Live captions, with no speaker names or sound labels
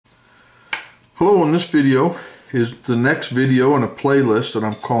Hello, in this video is the next video in a playlist that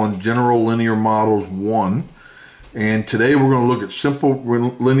I'm calling General Linear Models 1. And today we're going to look at simple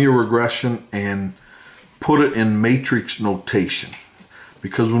linear regression and put it in matrix notation.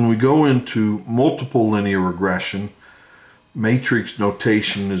 Because when we go into multiple linear regression, matrix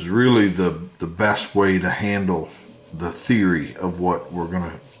notation is really the best way to handle the theory of what we're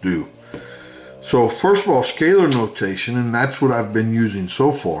going to do. So first of all, scalar notation, and that's what I've been using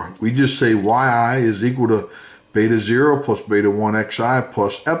so far. We just say yi is equal to beta 0 plus beta 1 xi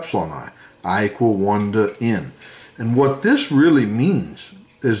plus epsilon I equal 1 to n. And what this really means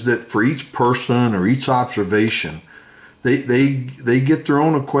is that for each person or each observation, they get their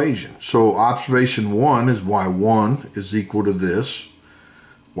own equation. So observation 1 is y1 is equal to this.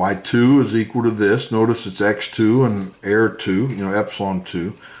 y2 is equal to this. Notice it's x2 and error 2, epsilon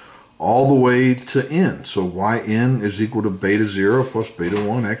 2. All the way to n. So yn is equal to beta 0 plus beta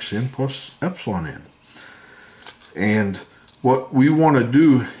 1 xn plus epsilon n. And what we want to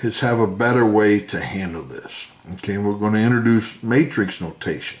do is have a better way to handle this. Okay, we're going to introduce matrix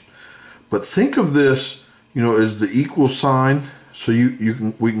notation. But think of this, as the equal sign. So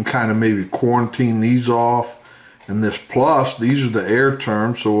we can kind of maybe quarantine these off. And this plus, these are the error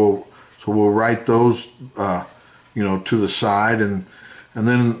terms. So we'll write those to the side, and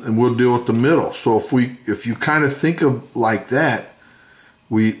then we'll deal with the middle. So if you kind of think of like that,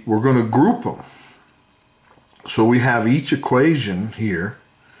 we're going to group them. So we have each equation here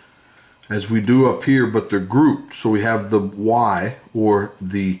as we do up here, but they're grouped. So we have the y, or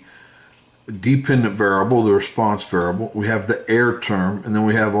the dependent variable, the response variable. We have the error term, and then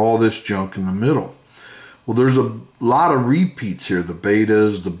we have all this junk in the middle. Well, there's a lot of repeats here, the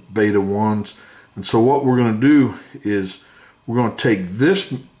betas, the beta 1s. And so what we're going to do is we're going to take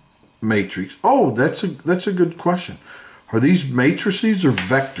this matrix. Oh, that's a good question. Are these matrices or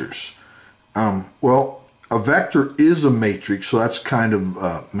vectors? Well, a vector is a matrix, so that's kind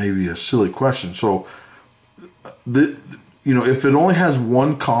of maybe a silly question. So, if it only has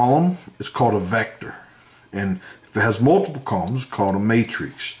one column, it's called a vector, and if it has multiple columns, it's called a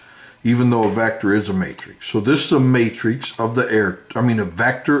matrix. Even though a vector is a matrix. So this is a matrix of the a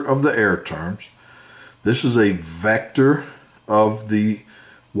vector of the error terms. This is a vector of the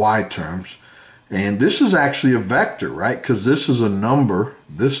y terms. And this is actually a vector, right? Because this is a number,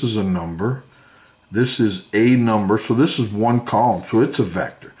 this is a number, this is a number, so this is one column, so it's a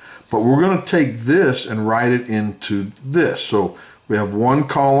vector. But we're going to take this and write it into this. So we have one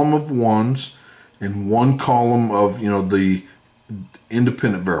column of ones and one column of, the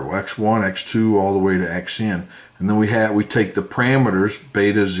independent variable, x1, x2, all the way to xn. And then we take the parameters,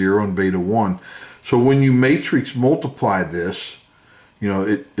 beta 0 and beta 1. So when you matrix multiply this,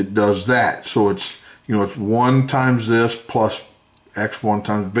 it does that. So it's 1 times this plus x1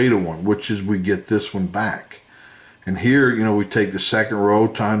 times beta 1, which is we get this one back. And here, we take the second row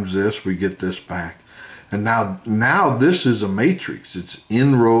times this, we get this back. And now this is a matrix. It's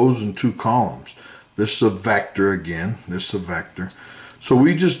n rows and 2 columns. This is a vector again. This is a vector. So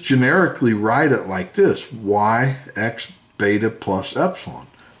we just generically write it like this: y, x, beta plus epsilon,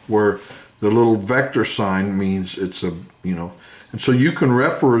 where the little vector sign means it's a, and so you can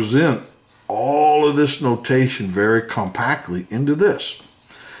represent all of this notation very compactly into this.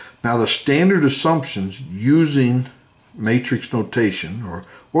 Now the standard assumptions using matrix notation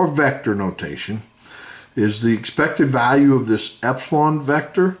or vector notation is the expected value of this epsilon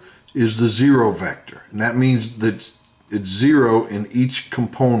vector is the 0 vector. And that means that it's 0 in each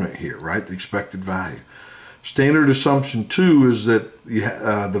component here, right? The expected value. Standard assumption 2 is that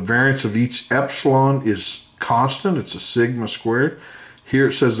the variance of each epsilon is constant. It's a sigma squared. Here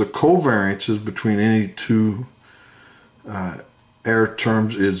it says the covariances between any two error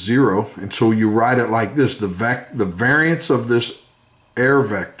terms is 0. And so you write it like this. The variance of this error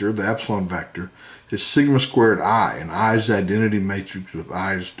vector, the epsilon vector, is sigma squared I. And I is the identity matrix with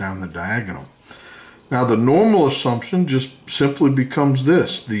i's down the diagonal. Now the normal assumption just simply becomes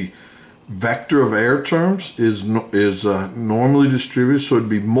this: the vector of error terms is normally distributed, so it'd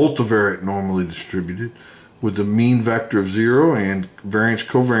be multivariate normally distributed with the mean vector of 0 and variance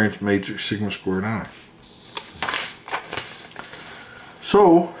covariance matrix sigma squared I.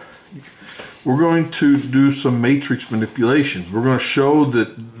 So we're going to do some matrix manipulations. We're going to show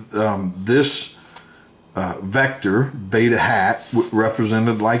that this vector beta hat,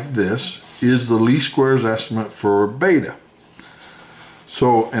 represented like this, is the least squares estimate for beta.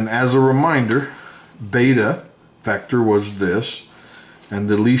 So, and as a reminder, beta vector was this, and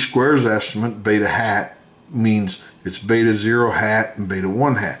the least squares estimate, beta hat, means it's beta 0 hat and beta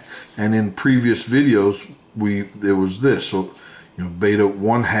 1 hat. And in previous videos, it was this. So, beta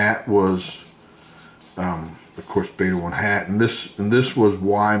 1 hat was of course, beta 1 hat, and this was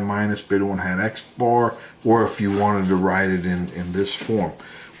y minus beta 1 hat x bar, or if you wanted to write it in this form,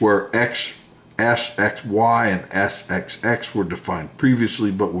 where x, s, x, y, and s, x, x were defined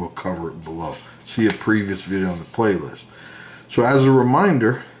previously, but we'll cover it below. See a previous video on the playlist. So as a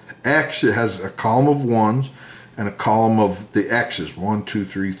reminder, x, it has a column of 1s and a column of the x's, 1, 2,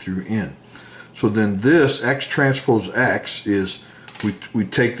 3 through n. So then this x transpose x is, we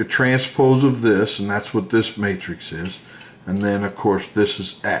take the transpose of this, and that's what this matrix is, and then of course this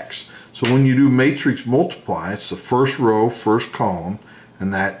is x. So when you do matrix multiply, it's the first row, first column,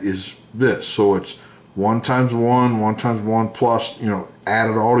 and that is this. So it's 1 times 1, 1 times 1 plus, you know, add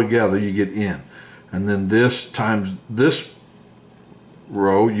it all together, you get n. And then this times this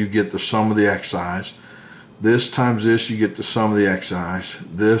row, you get the sum of the xi's. This times this, you get the sum of the xi's.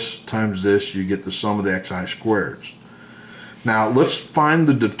 This times this, you get the sum of the xi squareds. Now let's find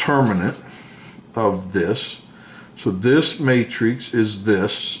the determinant of this. So this matrix is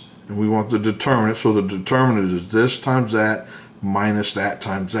this, and we want the determinant. So the determinant is this times that minus that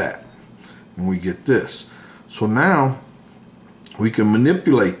times that, and we get this. So now we can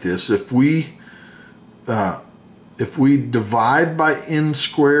manipulate this. If we divide by n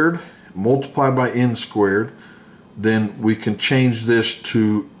squared, multiply by n squared, then we can change this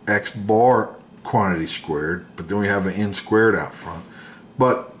to x bar quantity squared, but then we have an n squared out front.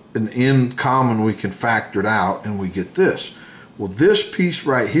 But an n common, we can factor it out, and we get this. Well, this piece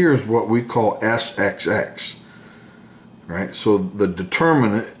right here is what we call SXX, right? So the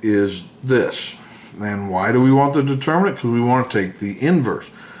determinant is this. And why do we want the determinant? Because we want to take the inverse.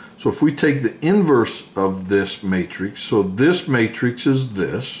 So if we take the inverse of this matrix, so this matrix is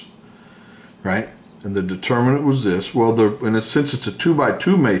this, right? And the determinant was this. Well, since it's a 2 by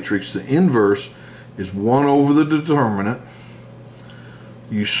 2 matrix, the inverse is 1 over the determinant.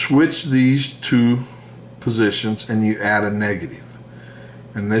 You switch these two positions and you add a negative.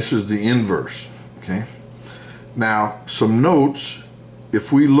 And this is the inverse, okay? Now, some notes.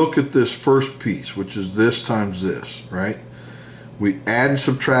 If we look at this first piece, which is this times this, right? We add and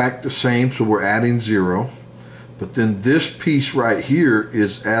subtract the same, so we're adding 0. But then this piece right here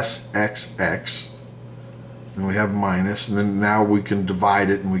is SXX. And we have minus, and then now we can divide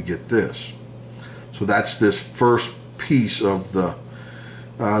it and we get this. So that's this first piece of the,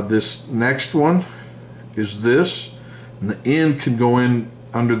 this next one is this, and the n can go in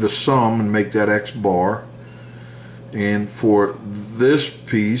under the sum and make that x bar. And for this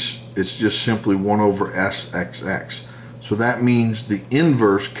piece, it's just simply 1 over SXX. So that means the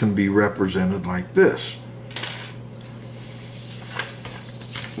inverse can be represented like this.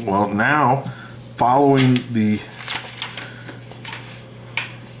 Well, now, following the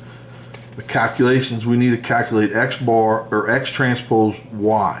calculations, we need to calculate x bar or x transpose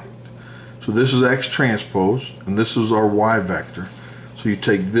y. So this is x transpose, and this is our y vector. So you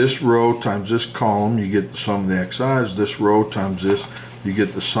take this row times this column, you get the sum of the xi's. This row times this, you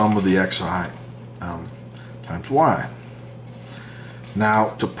get the sum of the xi times y. Now,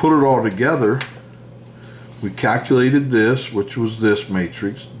 to put it all together, we calculated this, which was this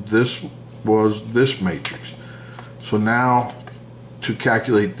matrix. This was this matrix. So now, to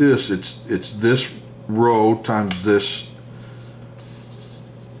calculate this, it's this row times this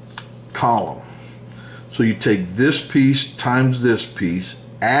column. So you take this piece times this piece,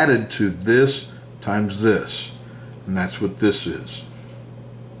 added to this times this, and that's what this is,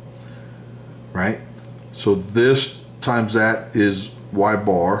 right? So this times that is y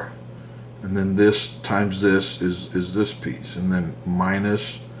bar, and then this times this is this piece, and then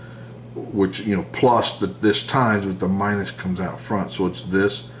minus, which, you know, plus this times, but the minus comes out front, so it's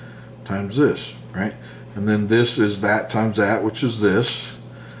this times this, right? And then this is that times that, which is this.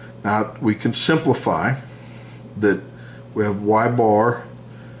 Now we can simplify that. We have y bar,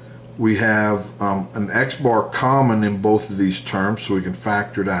 we have an x bar common in both of these terms, so we can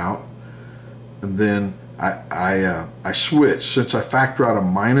factor it out. And then I switch. Since I factor out a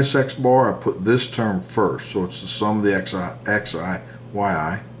minus x bar, I put this term first, so it's the sum of the xi,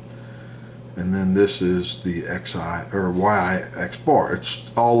 yi, and then this is the xi or yi x bar. It's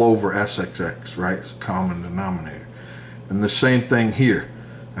all over SXX, right? It's a common denominator. And the same thing here.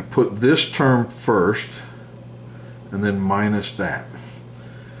 I put this term first, and then minus that.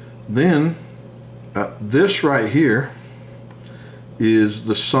 Then this right here is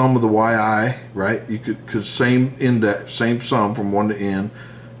the sum of the yi, right? You could, because same index, same sum from 1 to n.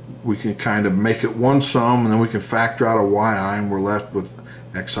 We can kind of make it one sum, and then we can factor out a yi, and we're left with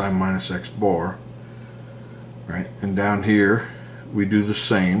xi minus x bar, right? And down here we do the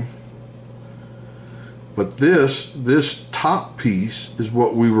same. But this top piece is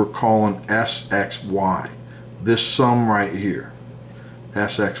what we were calling SXY. This sum right here,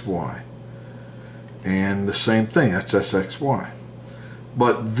 SXY. And the same thing, that's SXY.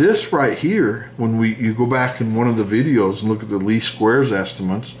 But this right here, when you go back in one of the videos and look at the least squares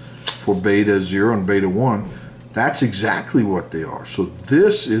estimates for beta 0 and beta 1, that's exactly what they are. So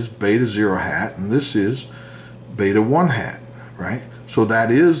this is beta 0 hat and this is beta 1 hat, right? So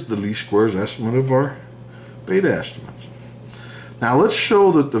that is the least squares estimate of our beta estimates. Now let's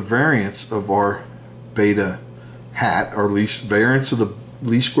show that the variance of our beta hat, or least variance of the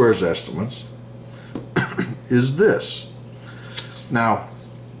least squares estimates, is this. Now,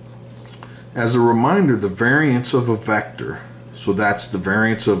 as a reminder, the variance of a vector, so that's the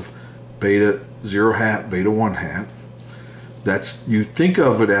variance of beta 0 hat, beta 1 hat, that's, you think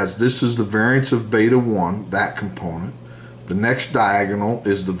of it as this is the variance of beta 1, that component. The next diagonal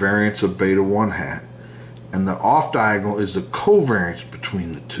is the variance of beta 1 hat, and the off diagonal is the covariance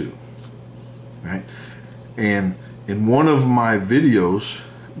between the two, right? And in one of my videos,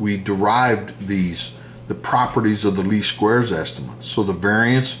 we derived the properties of the least squares estimates. So the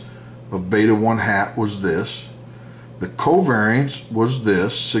variance of beta 1 hat was this. The covariance was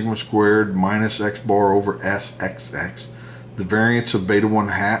this, sigma squared minus x bar over SXX. The variance of beta 1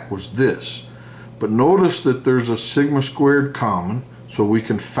 hat was this. But notice that there's a sigma squared common, so we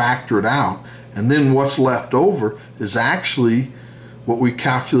can factor it out. And then what's left over is actually what we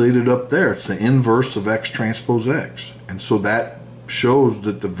calculated up there. It's the inverse of x transpose x. And so that shows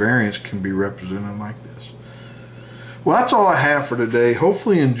that the variance can be represented like this. Well, that's all I have for today.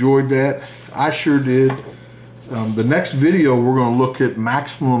 Hopefully you enjoyed that. I sure did. The next video, we're going to look at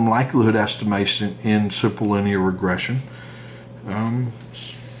maximum likelihood estimation in simple linear regression.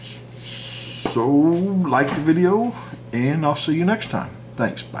 So like the video, and I'll see you next time.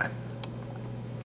 Thanks. Bye.